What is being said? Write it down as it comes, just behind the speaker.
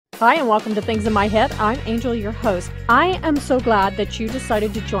Hi, and welcome to Things in My Head. I'm Angel, your host. I am so glad that you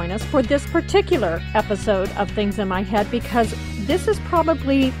decided to join us for this particular episode of Things in My Head, because this is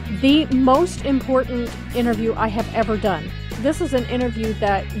probably the most important interview I have ever done. This is an interview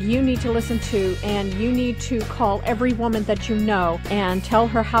that you need to listen to, and you need to call every woman that you know and tell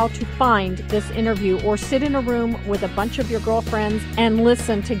her how to find this interview, or sit in a room with a bunch of your girlfriends and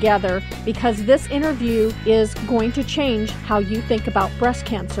listen together, because this interview is going to change how you think about breast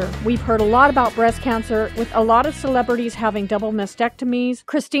cancer. We've heard a lot about breast cancer with a lot of celebrities having double mastectomies.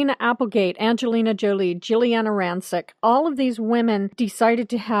 Christina Applegate, Angelina Jolie, Giuliana Rancic, all of these women decided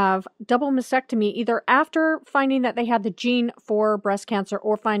to have double mastectomy either after finding that they had the gene for breast cancer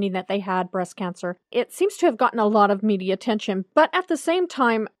or finding that they had breast cancer. It seems to have gotten a lot of media attention, but at the same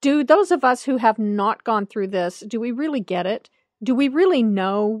time, do those of us who have not gone through this, do we really get it? Do we really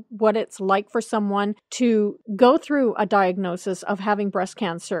know what it's like for someone to go through a diagnosis of having breast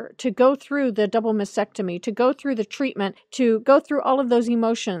cancer, to go through the double mastectomy, to go through the treatment, to go through all of those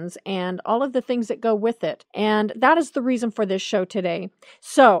emotions and all of the things that go with it? And that is the reason for this show today.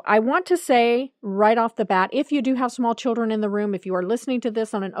 So I want to say right off the bat, if you do have small children in the room, if you are listening to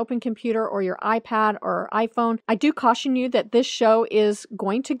this on an open computer or your iPad or iPhone, I do caution you that this show is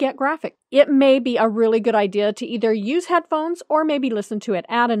going to get graphic. It may be a really good idea to either use headphones or maybe listen to it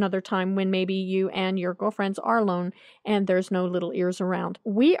at another time when maybe you and your girlfriends are alone and there's no little ears around.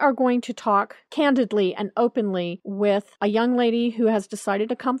 We are going to talk candidly and openly with a young lady who has decided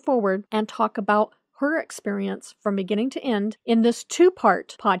to come forward and talk about her experience from beginning to end in this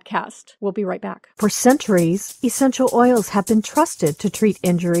two-part podcast. We'll be right back. For centuries, essential oils have been trusted to treat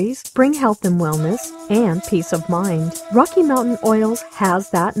injuries, bring health and wellness, and peace of mind. Rocky Mountain Oils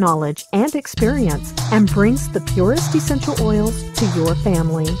has that knowledge and experience and brings the purest essential oils to your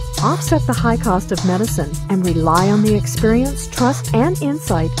family. Offset the high cost of medicine and rely on the experience, trust, and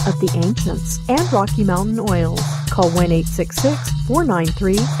insight of the ancients and Rocky Mountain Oils. Call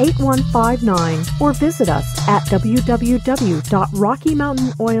 1-866-493-8159 or visit us at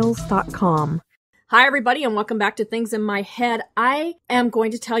www.rockymountainoils.com. Hi, everybody, and welcome back to Things in My Head. I am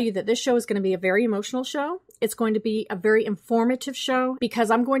going to tell you that this show is going to be a very emotional show. It's going to be a very informative show, because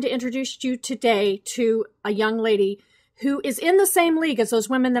I'm going to introduce you today to a young lady who is in the same league as those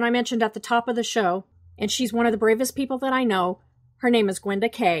women that I mentioned at the top of the show, and she's one of the bravest people that I know. Her name is Gwenda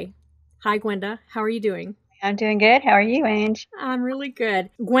Kay. Hi, Gwenda. How are you doing? I'm doing good. How are you, Ange? I'm really good.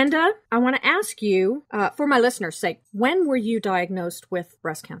 Gwenda, I want to ask you, for my listeners' sake, when were you diagnosed with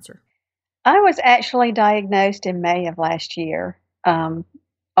breast cancer? I was actually diagnosed in May of last year. On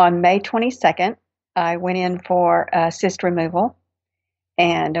May 22nd, I went in for cyst removal,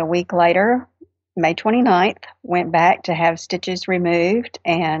 and a week later, May 29th, went back to have stitches removed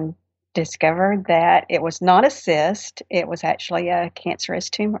and discovered that it was not a cyst. It was actually a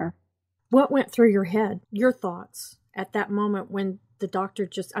cancerous tumor. What went through your head, your thoughts at that moment when the doctor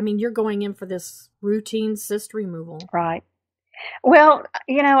you're going in for this routine cyst removal? Right. Well,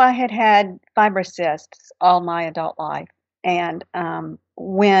 I had fibrous cysts all my adult life. And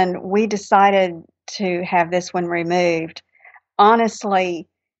when we decided to have this one removed, honestly,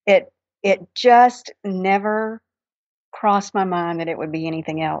 it just never crossed my mind that it would be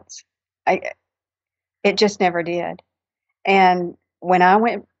anything else. It just never did. And when I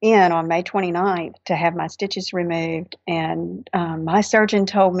went in on May 29th to have my stitches removed, and my surgeon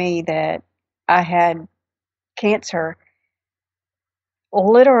told me that I had cancer,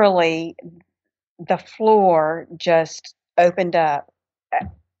 literally the floor just opened up.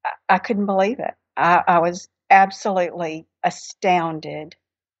 I couldn't believe it. I was absolutely astounded.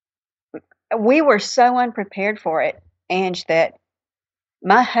 We were so unprepared for it, Ange, that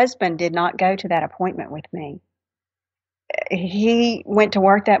my husband did not go to that appointment with me. He went to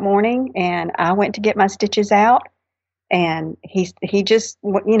work that morning, and I went to get my stitches out, and he just,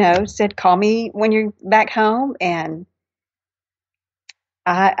 said, call me when you're back home. And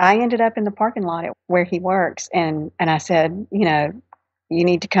I ended up in the parking lot at where he works, and I said, you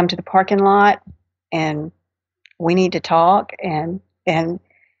need to come to the parking lot, and we need to talk. And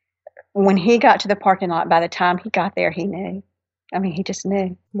when he got to the parking lot, by the time he got there, he knew. He just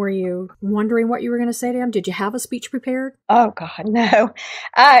knew. Were you wondering what you were going to say to him? Did you have a speech prepared? Oh, God, no.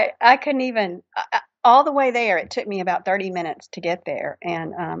 I couldn't even. All the way there, it took me about 30 minutes to get there.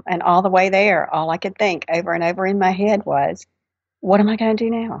 And all the way there, all I could think over and over in my head was, what am I going to do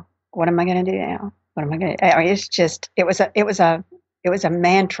now? What am I going to do now? What am I going to do? It's just, it was a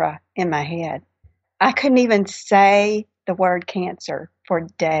mantra in my head. I couldn't even say the word cancer for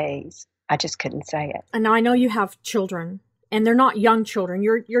days. I just couldn't say it. And now I know you have children. And they're not young children.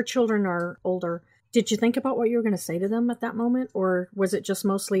 Your children are older. Did you think about what you were going to say to them at that moment, or was it just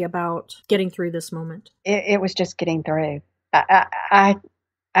mostly about getting through this moment? It was just getting through. I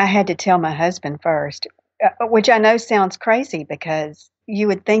had to tell my husband first, which I know sounds crazy because you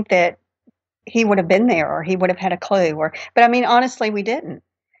would think that he would have been there or he would have had a clue. But I mean, honestly, we didn't.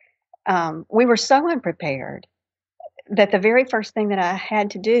 We were so unprepared that the very first thing that I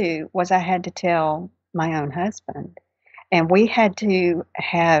had to do was I had to tell my own husband, and we had to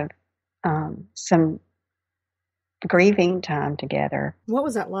have some grieving time together. What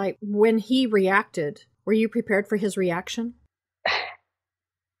was that like when he reacted? Were you prepared for his reaction?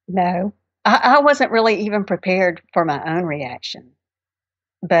 No, I wasn't really even prepared for my own reaction,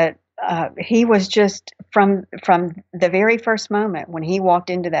 but he was just from the very first moment when he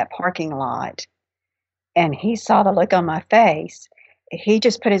walked into that parking lot and he saw the look on my face. He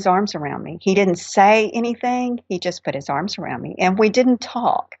just put his arms around me. He didn't say anything. He just put his arms around me, and we didn't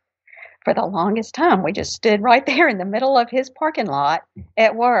talk for the longest time. We just stood right there in the middle of his parking lot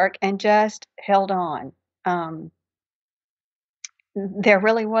at work and just held on. There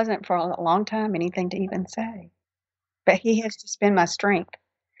really wasn't for a long time anything to even say. But he has just been my strength.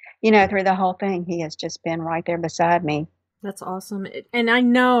 Through the whole thing, he has just been right there beside me. That's awesome. And I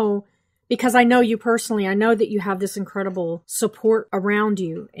know, because I know you personally, I know that you have this incredible support around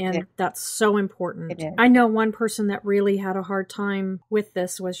you, and that's so important. It is. I know one person that really had a hard time with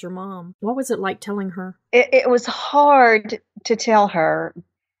this was your mom. What was it like telling her? It was hard to tell her,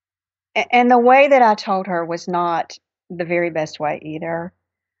 and the way that I told her was not the very best way either.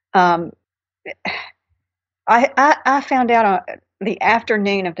 I found out on the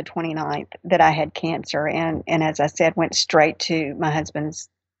afternoon of the 29th that I had cancer, and as I said, went straight to my husband's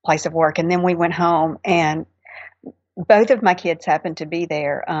place of work, and then we went home, and both of my kids happened to be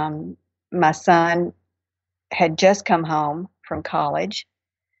there. My son had just come home from college,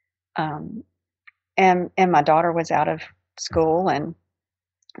 and my daughter was out of school, and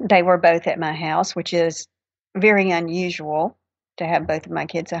they were both at my house, which is very unusual to have both of my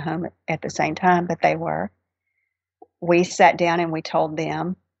kids at home at the same time, but they were. We sat down and we told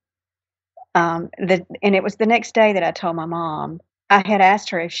them. And it was the next day that I told my mom. I had asked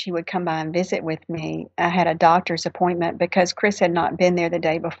her if she would come by and visit with me. I had a doctor's appointment because Chris had not been there the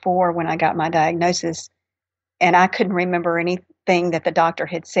day before when I got my diagnosis, and I couldn't remember anything that the doctor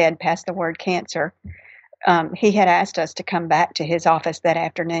had said past the word cancer. He had asked us to come back to his office that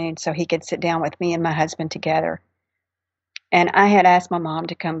afternoon so he could sit down with me and my husband together. And I had asked my mom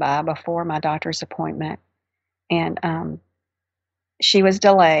to come by before my doctor's appointment, and she was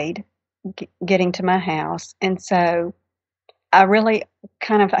delayed getting to my house. And so I really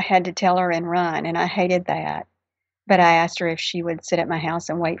kind of had to tell her and run, and I hated that. But I asked her if she would sit at my house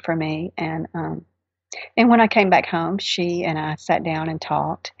and wait for me. And when I came back home, she and I sat down and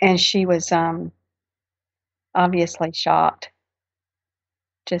talked, and she was obviously shocked,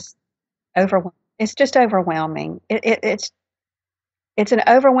 just overwhelmed. It's just overwhelming. It's an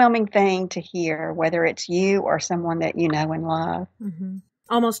overwhelming thing to hear, whether it's you or someone that you know and love. Mm-hmm.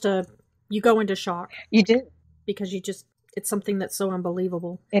 Almost you go into shock. You do. Because it's something that's so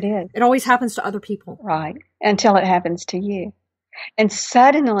unbelievable. It is. It always happens to other people. Right. Until it happens to you. And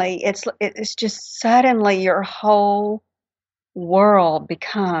suddenly, it's just suddenly your whole world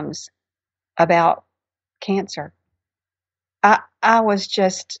becomes about cancer. I was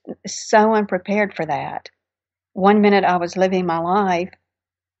just so unprepared for that. One minute I was living my life,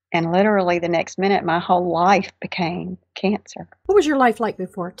 and literally the next minute my whole life became cancer. What was your life like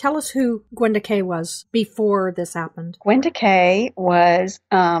before? Tell us who Gwenda Kay was before this happened. Gwenda Kay was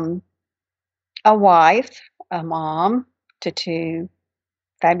a wife, a mom to two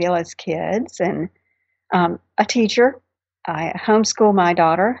fabulous kids, and a teacher. I homeschool my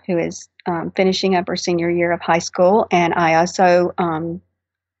daughter, who is finishing up her senior year of high school, and I also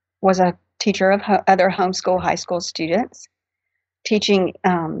was a teacher of other homeschool high school students, teaching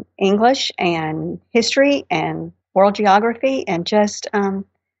English and history and world geography, and just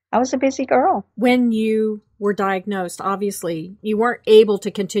I was a busy girl. When you were diagnosed, obviously you weren't able to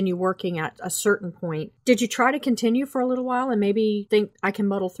continue working at a certain point. Did you try to continue for a little while and maybe think, I can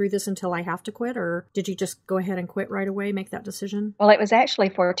muddle through this until I have to quit? Or did you just go ahead and quit right away, make that decision? Well, it was actually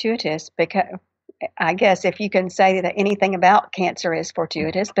fortuitous, because I guess if you can say that anything about cancer is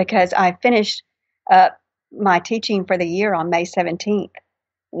fortuitous, because I finished my teaching for the year on May 17th,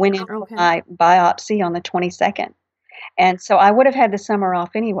 went in for my biopsy on the 22nd. And so I would have had the summer off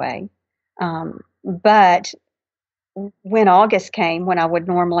anyway. But when August came, when I would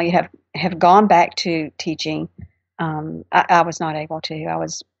normally have gone back to teaching, I was not able to. I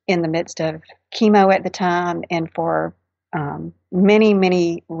was in the midst of chemo at the time, and for many,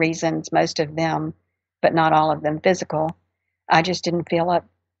 many reasons, most of them but not all of them physical. I just didn't feel up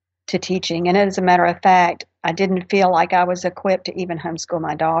to teaching. And as a matter of fact, I didn't feel like I was equipped to even homeschool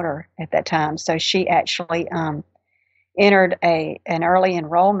my daughter at that time. So she actually entered an early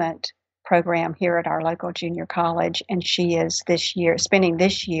enrollment program here at our local junior college, and she is spending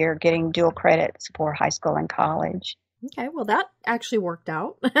this year getting dual credits for high school and college. Okay, well, that actually worked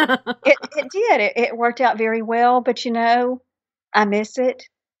out. It did. It worked out very well, but I miss it.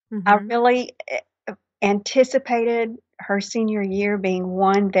 I really anticipated her senior year being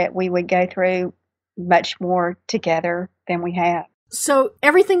one that we would go through much more together than we have. So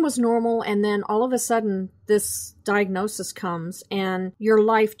everything was normal, and then all of a sudden this diagnosis comes and your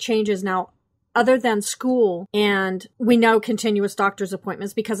life changes. Now, other than school, and we know continuous doctor's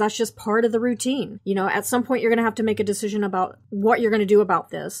appointments because that's just part of the routine. At some point you're going to have to make a decision about what you're going to do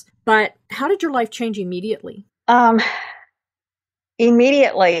about this. But how did your life change immediately?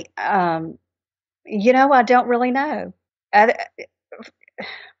 Immediately, I don't really know. I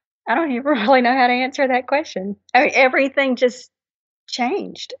don't even really know how to answer that question. I mean, everything just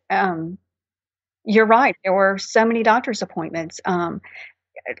changed. You're right. There were so many doctor's appointments.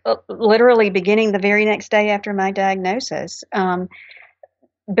 Literally beginning the very next day after my diagnosis.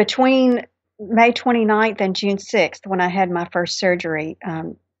 Between May 29th and June 6th, when I had my first surgery,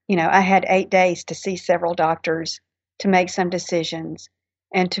 I had 8 days to see several doctors, to make some decisions,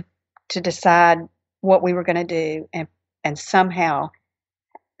 and to decide what we were going to do, and somehow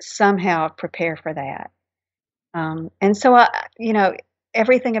prepare for that. And so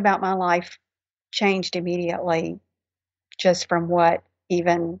everything about my life changed immediately, just from what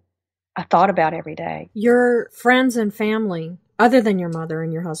even I thought about every day. Your friends and family, other than your mother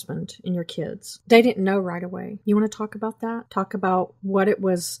and your husband and your kids, they didn't know right away. You want to talk about that? Talk about what it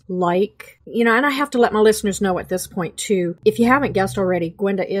was like? And I have to let my listeners know at this point too, if you haven't guessed already,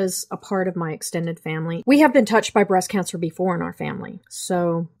 Gwenda is a part of my extended family. We have been touched by breast cancer before in our family.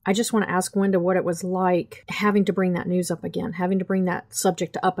 So I just want to ask Gwenda what it was like having to bring that news up again, having to bring that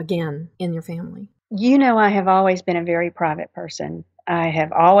subject up again in your family. I have always been a very private person. I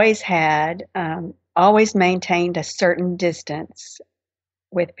have always always maintained a certain distance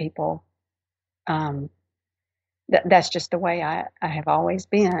with people. That's just the way I have always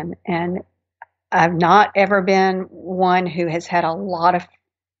been. And I've not ever been one who has had a lot of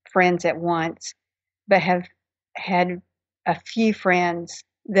friends at once, but have had a few friends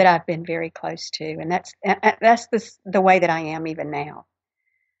that I've been very close to. And that's the way that I am even now.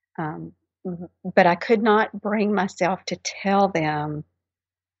 But I could not bring myself to tell them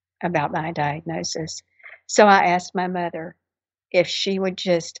about my diagnosis. So I asked my mother if she would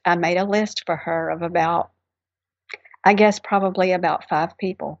I made a list for her of probably about 5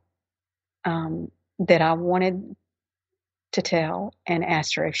 people that I wanted to tell, and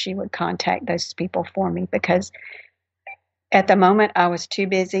asked her if she would contact those people for me, because at the moment I was too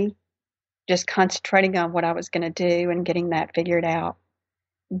busy just concentrating on what I was going to do and getting that figured out.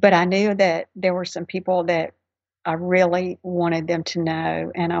 But I knew that there were some people that I really wanted them to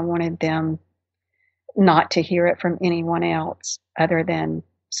know, and I wanted them not to hear it from anyone else other than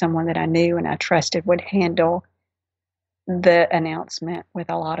someone that I knew and I trusted would handle the announcement with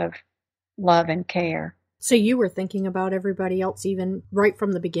a lot of love and care. So you were thinking about everybody else even right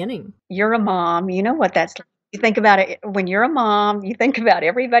from the beginning. You're a mom. You know what that's like. You think about it when you're a mom, you think about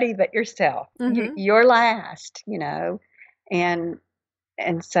everybody but yourself. Mm-hmm. You're last, and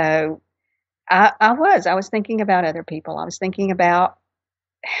so I was thinking about other people. I was thinking about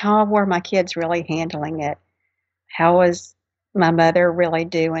how were my kids really handling it? How was my mother really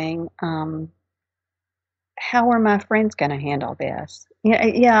doing? How were my friends going to handle this?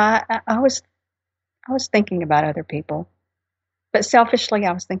 I was thinking about other people. But selfishly,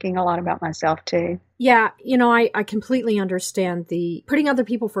 I was thinking a lot about myself too. Yeah, I completely understand the putting other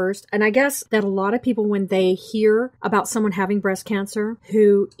people first. And I guess that a lot of people, when they hear about someone having breast cancer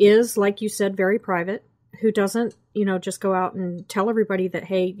who is, like you said, very private, who doesn't, just go out and tell everybody that,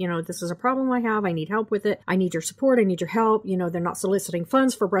 hey, this is a problem I have. I need help with it. I need your support. I need your help. They're not soliciting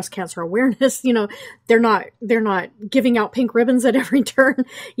funds for breast cancer awareness. They're not giving out pink ribbons at every turn.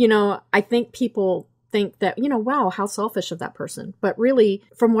 I think people think that, wow, how selfish of that person. But really,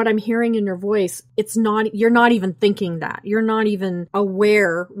 from what I'm hearing in your voice, you're not even thinking that. You're not even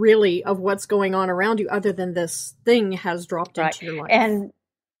aware, really, of what's going on around you, other than this thing has dropped into your life.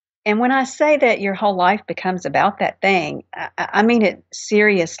 And when I say that your whole life becomes about that thing, I mean it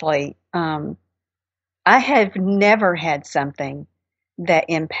seriously. I have never had something that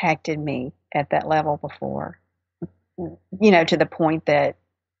impacted me at that level before, to the point that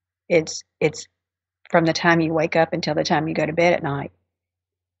it's from the time you wake up until the time you go to bed at night.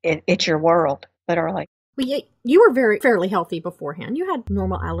 It's your world. literally. Well, you were fairly healthy beforehand. You had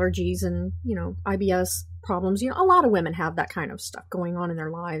normal allergies and, IBS problems. A lot of women have that kind of stuff going on in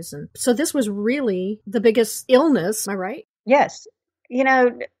their lives. And so this was really the biggest illness. Am I right? Yes.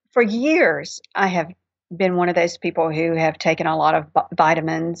 For years, I have been one of those people who have taken a lot of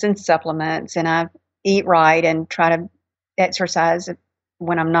vitamins and supplements, and I eat right and try to exercise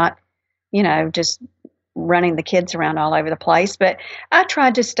when I'm not, just running the kids around all over the place. But I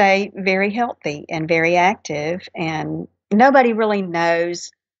tried to stay very healthy and very active, and nobody really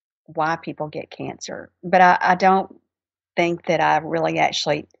knows why people get cancer. But I don't think that I really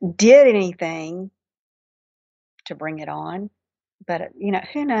actually did anything to bring it on. But,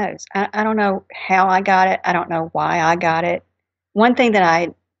 who knows? I don't know how I got it. I don't know why I got it. One thing that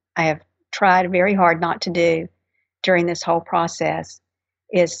I have tried very hard not to do during this whole process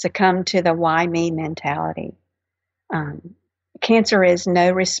is succumb to the why me mentality. Cancer is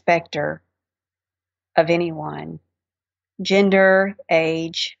no respecter of anyone, gender,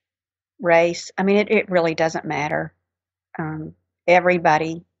 age, race. I mean, it really doesn't matter.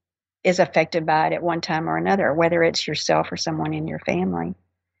 Everybody is affected by it at one time or another, whether it's yourself or someone in your family.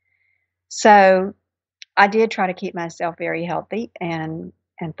 So I did try to keep myself very healthy and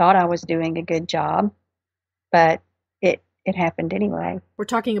thought I was doing a good job, but it happened anyway. We're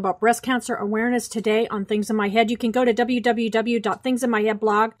talking about breast cancer awareness today on Things in My Head. You can go to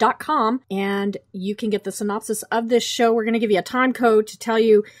www.thingsinmyheadblog.com and you can get the synopsis of this show. We're going to give you a time code to tell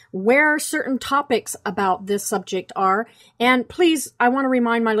you where certain topics about this subject are. And please, I want to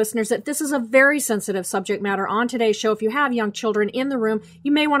remind my listeners that this is a very sensitive subject matter on today's show. If you have young children in the room,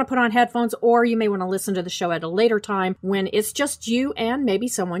 you may want to put on headphones, or you may want to listen to the show at a later time when it's just you and maybe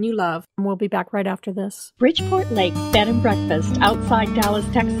someone you love. And we'll be back right after this. Bridgeport Lake Bed and Breakfast outside Dallas,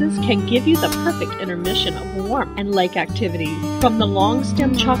 Texas can give you the perfect intermission of warmth and lake activities. From the long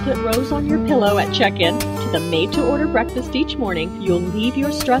stem chocolate rose on your pillow at check-in to the made-to-order breakfast each morning, you'll leave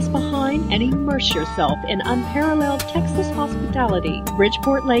your stress behind and immerse yourself in unparalleled Texas hospitality.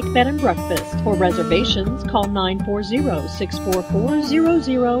 Bridgeport Lake Bed and Breakfast. For reservations, call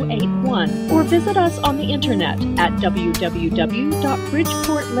 940-644-0081 or visit us on the internet at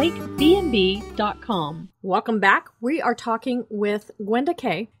www.bridgeportlakebnb.com. Welcome back. We are talking with Gwenda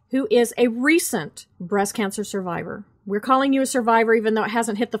Kay, who is a recent breast cancer survivor. We're calling you a survivor even though it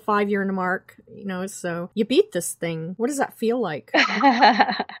hasn't hit the 5-year mark, so you beat this thing. What does that feel like?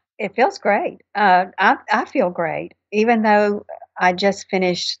 It feels great. I feel great, even though I just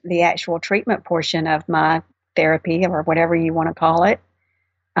finished the actual treatment portion of my therapy or whatever you want to call it.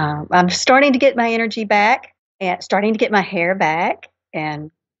 I'm starting to get my energy back and starting to get my hair back and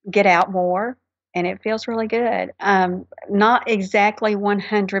get out more. And it feels really good. I'm not exactly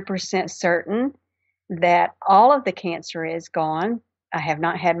 100% certain that all of the cancer is gone. I have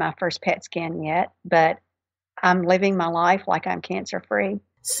not had my first PET scan yet, but I'm living my life like I'm cancer-free.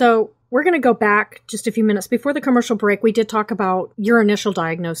 So we're going to go back just a few minutes. Before the commercial break, we did talk about your initial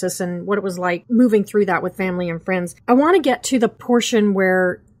diagnosis and what it was like moving through that with family and friends. I want to get to the portion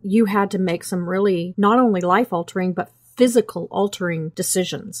where you had to make some really not only life-altering, but physical altering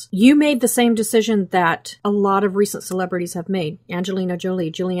decisions. You made the same decision that a lot of recent celebrities have made. Angelina Jolie,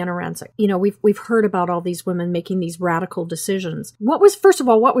 Juliana Rancic. We've heard about all these women making these radical decisions. First of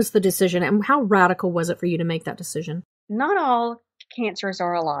all, what was the decision and how radical was it for you to make that decision? Not all cancers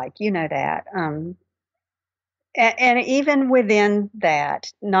are alike. You know that. And even within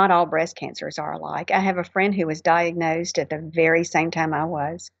that, not all breast cancers are alike. I have a friend who was diagnosed at the very same time I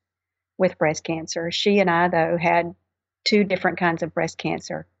was with breast cancer. She and I, though, had 2 different kinds of breast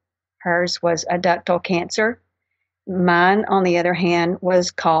cancer. Hers was a ductal cancer. Mine, on the other hand, was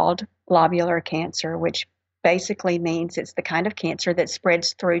called lobular cancer, which basically means it's the kind of cancer that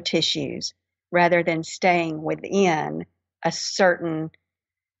spreads through tissues rather than staying within a certain,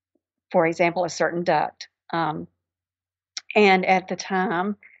 for example, a certain duct. And at the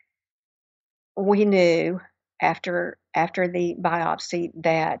time, we knew after the biopsy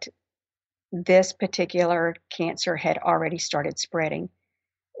that this particular cancer had already started spreading.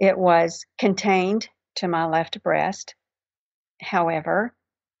 It was contained to my left breast. However,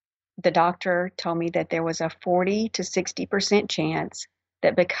 the doctor told me that there was a 40 to 60% chance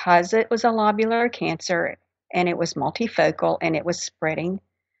that because it was a lobular cancer and it was multifocal and it was spreading,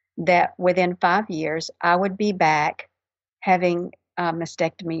 that within 5 years I would be back having a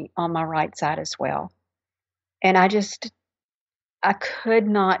mastectomy on my right side as well. And I could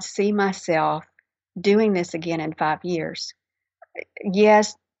not see myself doing this again in 5 years.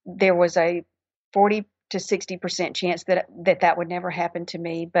 Yes, there was a 40 to 60% chance that would never happen to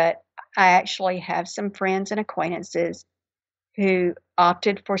me, but I actually have some friends and acquaintances who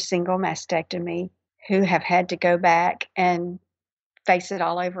opted for single mastectomy, who have had to go back and face it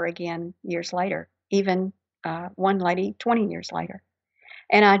all over again years later, even one lady 20 years later.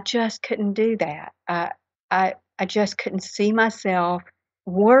 And I just couldn't do that. I just couldn't see myself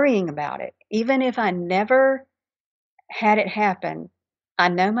worrying about it. Even if I never had it happen, I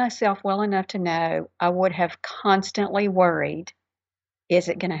know myself well enough to know I would have constantly worried, is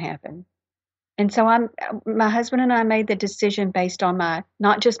it going to happen? And so my husband and I made the decision based on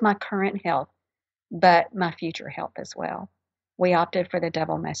not just my current health, but my future health as well. We opted for the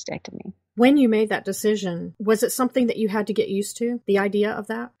double mastectomy. When you made that decision, was it something that you had to get used to, the idea of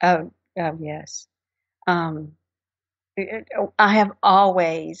that? Oh yes. I have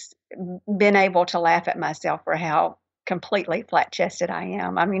always been able to laugh at myself for how completely flat-chested I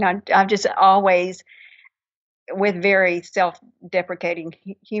am. I mean, I've just always, with very self-deprecating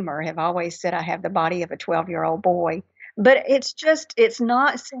humor, have always said I have the body of a 12-year-old boy. But it's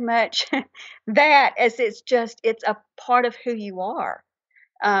not so much that as it's a part of who you are.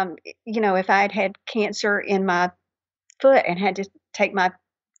 If I had cancer in my foot and had to take my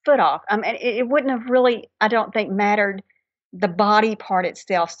foot off, it wouldn't have really, I don't think, mattered the body part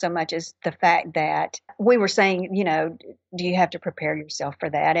itself so much as the fact that we were saying, do you have to prepare yourself for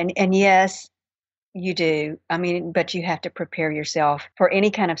that? And yes, you do. I mean, but you have to prepare yourself for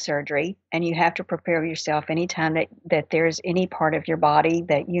any kind of surgery, and you have to prepare yourself anytime that there's any part of your body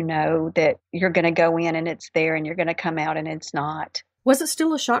that you know that you're going to go in and it's there and you're going to come out and it's not. Was it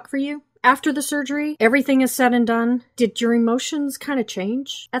still a shock for you? After the surgery, everything is said and done. Did your emotions kind of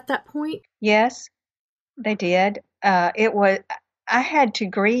change at that point? Yes, they did. I had to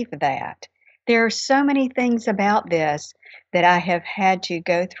grieve that. There are so many things about this that I have had to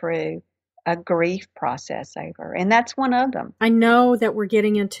go through a grief process over, and that's one of them. I know that we're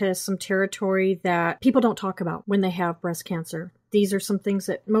getting into some territory that people don't talk about when they have breast cancer. These are some things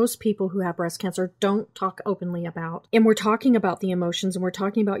that most people who have breast cancer don't talk openly about. And we're talking about the emotions, and we're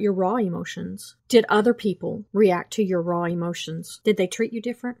talking about your raw emotions. Did other people react to your raw emotions? Did they treat you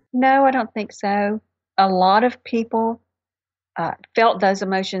different? No, I don't think so. A lot of people felt those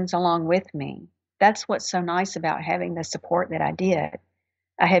emotions along with me. That's what's so nice about having the support that I did.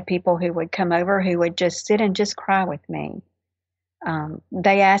 I had people who would come over who would just sit and just cry with me.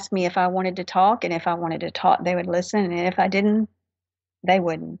 They asked me if I wanted to talk, and if I wanted to talk, they would listen, and if I didn't, they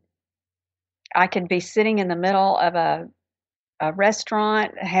wouldn't. I could be sitting in the middle of a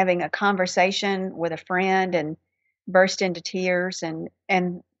restaurant having a conversation with a friend and burst into tears,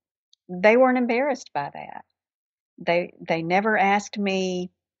 and they weren't embarrassed by that. They never asked me,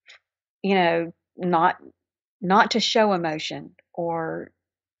 not to show emotion or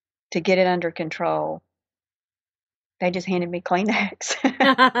to get it under control. They just handed me Kleenex.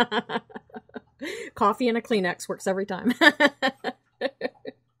 Coffee and a Kleenex works every time.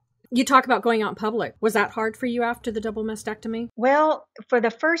 You talk about going out in public. Was that hard for you after the double mastectomy? Well, for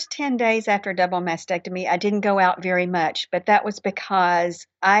the first 10 days after double mastectomy, I didn't go out very much, but that was because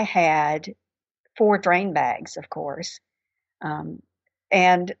I had 4 drain bags, of course.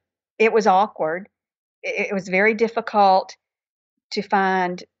 And it was awkward. It was very difficult to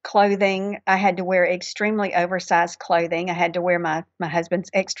find clothing. I had to wear extremely oversized clothing. I had to wear my husband's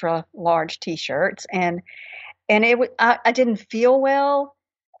extra large t-shirts, and I didn't feel well.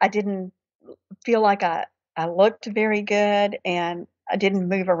 I didn't feel like I looked very good, and I didn't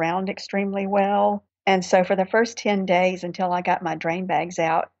move around extremely well. And so for the first 10 days until I got my drain bags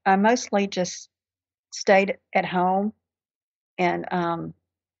out, I mostly just stayed at home and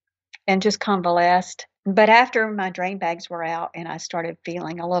just convalesced. But after my drain bags were out and I started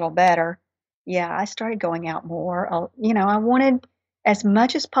feeling a little better, yeah, I started going out more. I wanted, as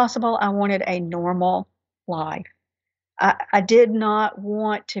much as possible, I wanted a normal life. I did not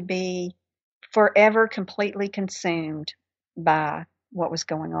want to be forever completely consumed by what was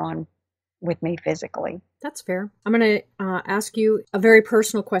going on with me physically. That's fair. I'm going to ask you a very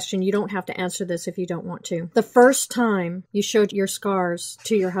personal question. You don't have to answer this if you don't want to. The first time you showed your scars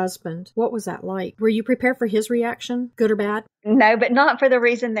to your husband, what was that like? Were you prepared for his reaction, good or bad? No, but not for the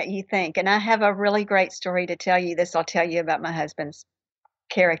reason that you think. And I have a really great story to tell you. I'll tell you about my husband's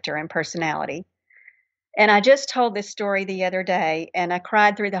character and personality. And I just told this story the other day, and I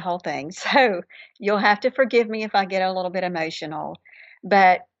cried through the whole thing. So you'll have to forgive me if I get a little bit emotional.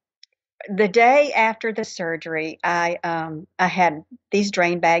 But the day after the surgery, I had these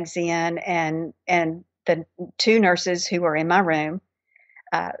drain bags in, and the 2 nurses who were in my room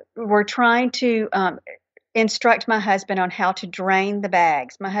were trying to instruct my husband on how to drain the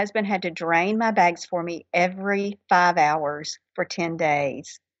bags. My husband had to drain my bags for me every 5 hours for 10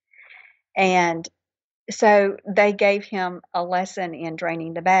 days. And So they gave him a lesson in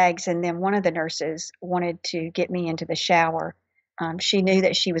draining the bags, and then one of the nurses wanted to get me into the shower. She knew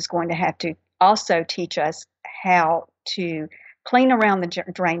that she was going to have to also teach us how to clean around the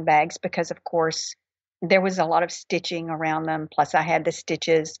drain bags because, of course, there was a lot of stitching around them. Plus, I had the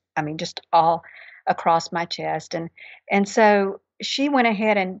stitches, I mean, just all across my chest. And so she went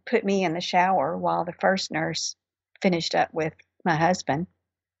ahead and put me in the shower while the first nurse finished up with my husband.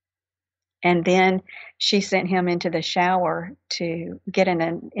 And then she sent him into the shower to get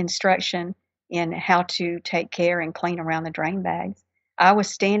an instruction in how to take care and clean around the drain bags. I was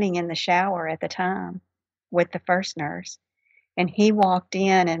standing in the shower at the time with the first nurse, and he walked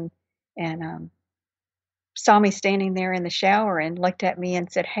in and saw me standing there in the shower and looked at me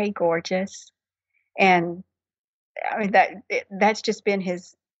and said, "Hey, gorgeous." And I mean that's just been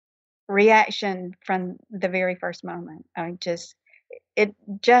his reaction from the very first moment. I mean, it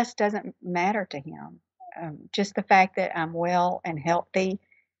just doesn't matter to him. Just the fact that I'm well and healthy,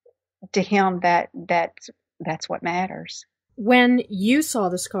 to him, that's what matters. When you saw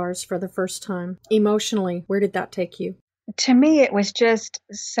the scars for the first time, emotionally, where did that take you? To me, it was just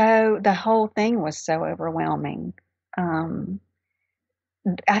the whole thing was so overwhelming. I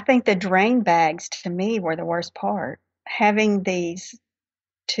think the drain bags to me were the worst part. Having these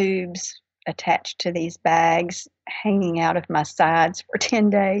tubes attached to these bags hanging out of my sides for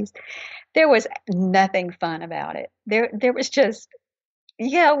 10 days. There was nothing fun about it. There was just,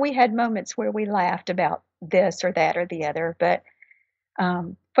 yeah, we had moments where we laughed about this or that or the other, but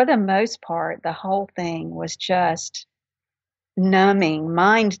for the most part, the whole thing was just numbing,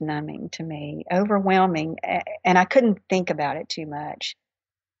 mind numbing to me, overwhelming, and I couldn't think about it too much.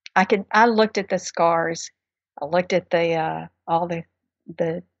 I looked at the scars, I looked at the all the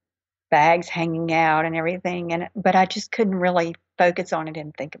bags hanging out and everything, but I just couldn't really focus on it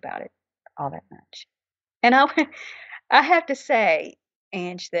and think about it all that much. And I have to say,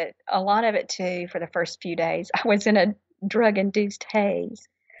 Ange, that a lot of it too, for the first few days, I was in a drug-induced haze.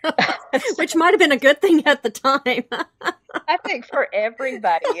 Which might have been a good thing at the time. I think for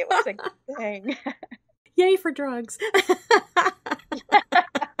everybody it was a good thing. Yay for drugs.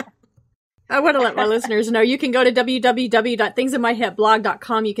 I want to let my listeners know you can go to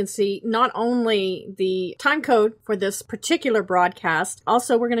www.thingsinmyheadblog.com. You can see not only the time code for this particular broadcast,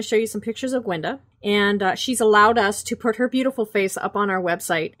 also we're going to show you some pictures of Gwenda. And she's allowed us to put her beautiful face up on our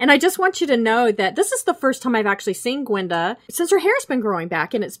website. And I just want you to know that this is the first time I've actually seen Gwenda since her hair's been growing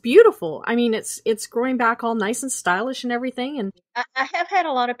back, and it's beautiful. I mean, it's growing back all nice and stylish and everything. And I have had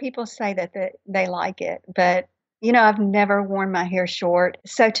a lot of people say that they like it, but you know, I've never worn my hair short.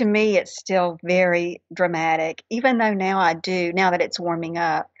 So to me, it's still very dramatic, even though now that it's warming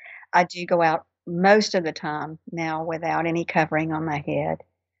up, I do go out most of the time now without any covering on my head.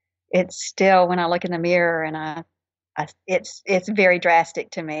 It's still, when I look in the mirror, and it's very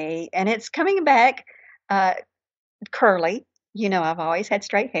drastic to me, and it's coming back curly. You know, I've always had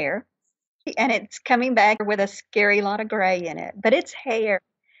straight hair, and it's coming back with a scary lot of gray in it, but it's hair,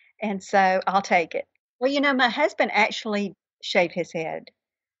 and so I'll take it. Well, you know, my husband actually shaved his head.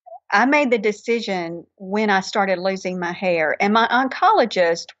 I made the decision when I started losing my hair, and my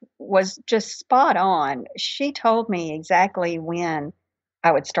oncologist was just spot on. She told me exactly when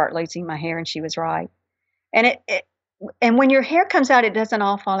I would start losing my hair, and she was right. And and when your hair comes out, it doesn't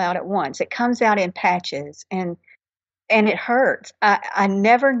all fall out at once. It comes out in patches, and it hurts. I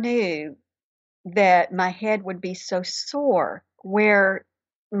never knew that my head would be so sore where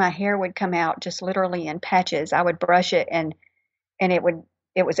my hair would come out just literally in patches. I would brush it, and it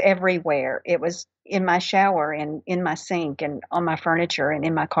was everywhere. It was in my shower and in my sink and on my furniture and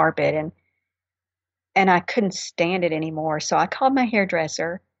in my carpet, and I couldn't stand it anymore. So I called my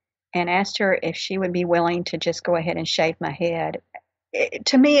hairdresser and asked her if she would be willing to just go ahead and shave my head.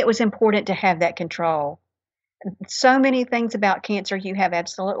 To me, it was important to have that control. So many things about cancer you have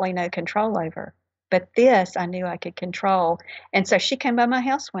absolutely no control over. But this I knew I could control. And so she came by my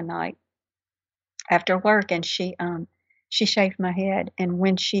house one night after work, and she shaved my head. And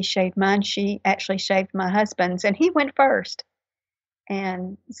when she shaved mine, she actually shaved my husband's, and he went first.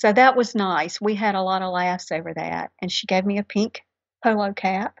 And so that was nice. We had a lot of laughs over that. And she gave me a pink polo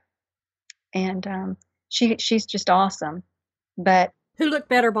cap, and she's just awesome. But who looked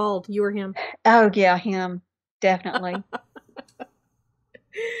better bald, you or him? Oh yeah, him, definitely.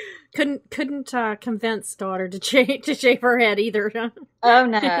 Couldn't convince daughter to shave her head either. Oh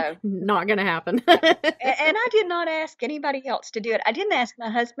no, not gonna happen. And I did not ask anybody else to do it. I didn't ask my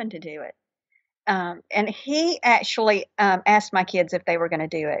husband to do it. And he actually asked my kids if they were going to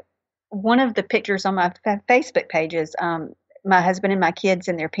do it. One of the pictures on my Facebook pages, my husband and my kids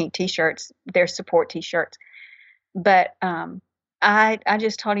in their pink T-shirts, their support T-shirts. But I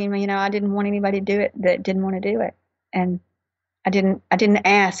just told him, I didn't want anybody to do it that didn't want to do it, and I didn't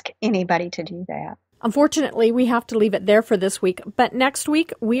ask anybody to do that. Unfortunately, we have to leave it there for this week, but next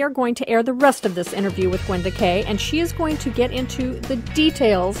week we are going to air the rest of this interview with Gwenda Kay, and she is going to get into the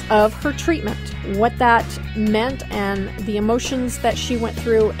details of her treatment, what that meant, and the emotions that she went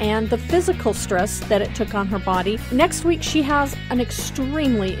through, and the physical stress that it took on her body. Next week, she has an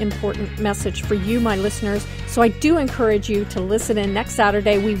extremely important message for you, my listeners, so I do encourage you to listen in next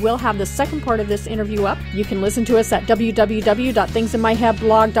Saturday. We will have the second part of this interview up. You can listen to us at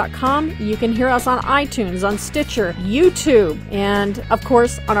www.thingsinmyheadblog.com. You can hear us on iTunes, on Stitcher, YouTube, and of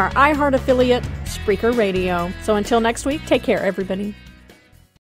course on our iHeart affiliate, Spreaker Radio. So until next week, take care, everybody.